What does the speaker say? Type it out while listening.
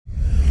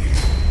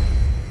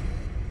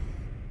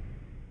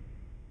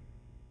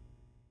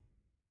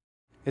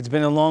It's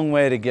been a long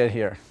way to get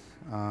here.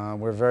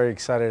 We're very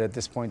excited at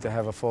this point to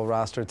have a full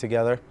roster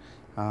together,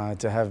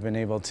 to have been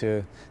able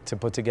to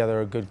put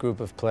together a good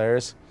group of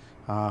players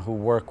who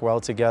work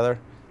well together,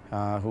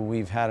 who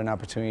we've had an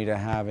opportunity to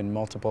have in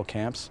multiple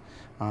camps.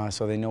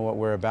 So they know what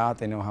we're about,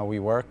 they know how we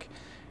work.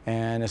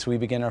 And as we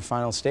begin our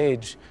final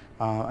stage,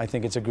 I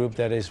think it's a group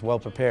that is well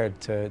prepared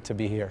to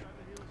be here.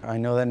 I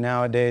know that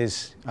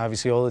nowadays,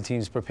 obviously all the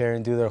teams prepare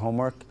and do their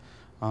homework.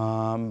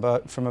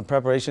 But from a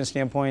preparation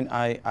standpoint,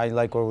 I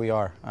like where we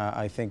are.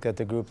 I think that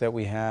the group that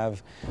we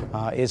have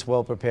is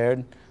well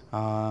prepared.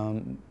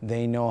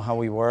 They know how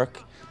we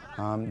work.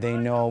 They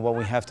know what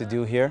we have to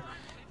do here.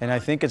 And I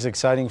think it's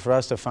exciting for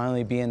us to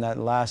finally be in that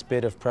last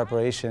bit of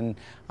preparation,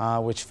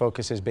 which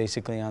focuses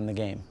basically on the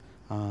game.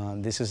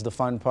 This is the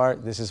fun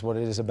part. This is what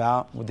it is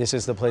about. This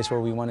is the place where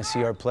we want to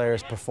see our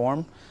players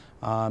perform.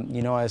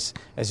 You know, as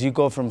you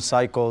go from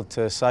cycle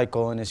to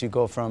cycle and as you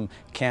go from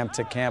camp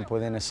to camp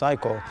within a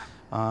cycle,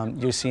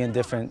 you're seeing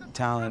different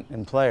talent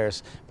in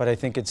players. But I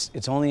think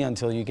it's only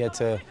until you get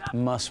to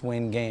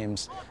must-win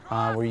games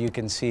where you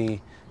can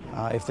see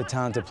if the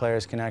talented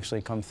players can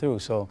actually come through.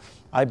 So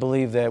I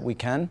believe that we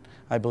can.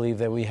 I believe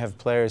that we have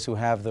players who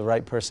have the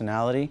right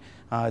personality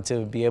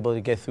to be able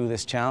to get through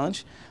this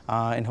challenge,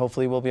 and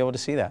hopefully we'll be able to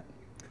see that.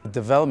 The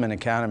Development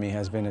Academy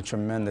has been a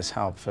tremendous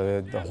help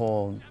for the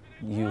whole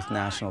youth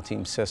national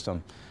team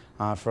system,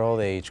 for all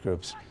the age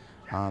groups.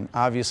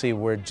 Obviously,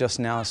 we're just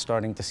now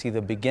starting to see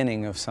the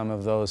beginning of some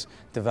of those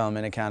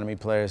Development Academy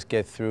players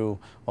get through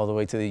all the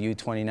way to the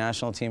U-20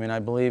 national team, and I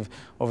believe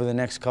over the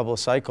next couple of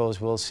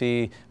cycles we'll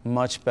see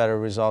much better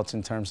results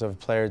in terms of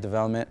player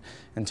development,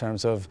 in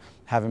terms of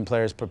having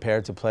players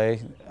prepared to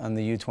play on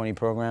the U-20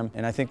 program.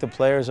 And I think the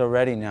players are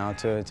ready now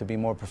to be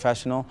more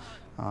professional.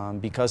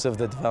 Because of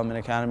the Development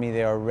Academy,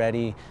 they are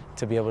ready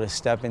to be able to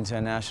step into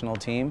a national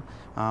team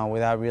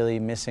without really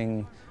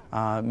missing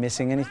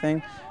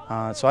anything.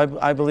 So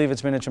I believe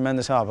it's been a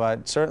tremendous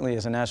help. Certainly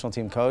as a national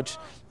team coach,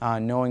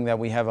 knowing that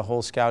we have a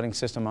whole scouting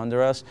system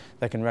under us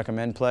that can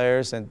recommend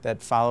players and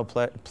that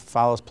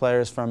follows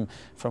players from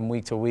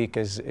week to week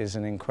is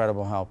an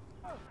incredible help.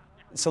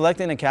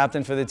 Selecting a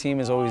captain for the team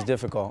is always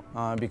difficult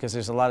because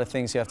there's a lot of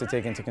things you have to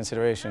take into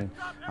consideration.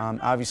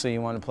 Obviously,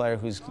 you want a player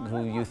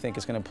who you think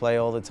is going to play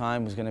all the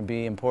time, who's going to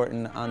be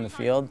important on the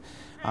field.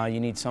 You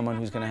need someone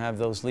who's going to have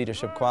those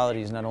leadership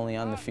qualities not only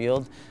on the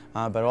field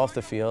but off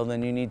the field.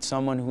 And you need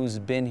someone who's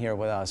been here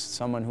with us,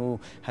 someone who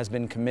has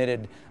been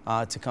committed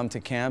to come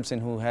to camps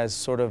and who has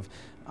sort of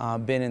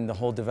been in the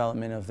whole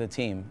development of the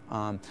team.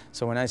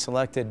 So when I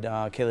selected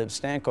Caleb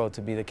Stanko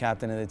to be the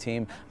captain of the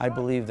team, I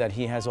believe that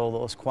he has all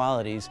those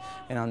qualities.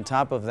 And on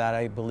top of that,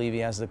 I believe he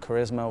has the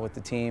charisma with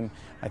the team.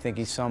 I think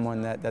he's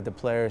someone that the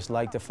players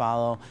like to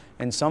follow,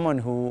 and someone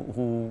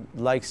who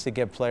likes to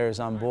get players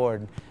on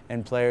board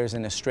and players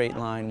in a straight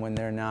line when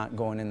they're not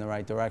going in the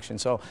right direction.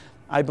 So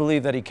I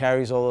believe that he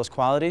carries all those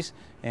qualities,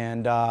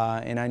 and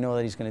I know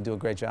that he's going to do a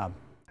great job.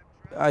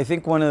 I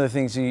think one of the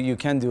things you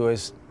can do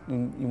is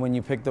when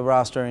you pick the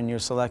roster and you're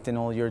selecting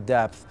all your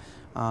depth,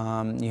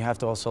 you have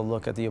to also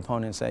look at the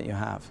opponents that you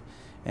have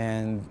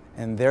and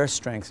their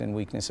strengths and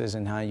weaknesses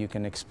and how you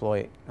can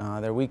exploit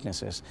their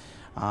weaknesses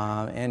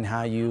and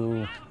how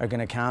you are going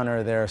to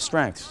counter their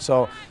strengths.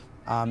 So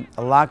a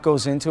lot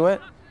goes into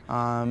it,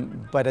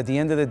 but at the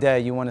end of the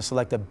day, you want to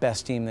select the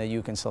best team that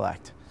you can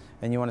select.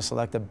 And you want to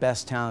select the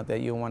best talent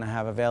that you want to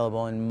have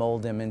available and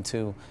mold them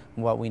into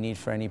what we need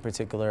for any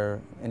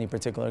particular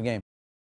game.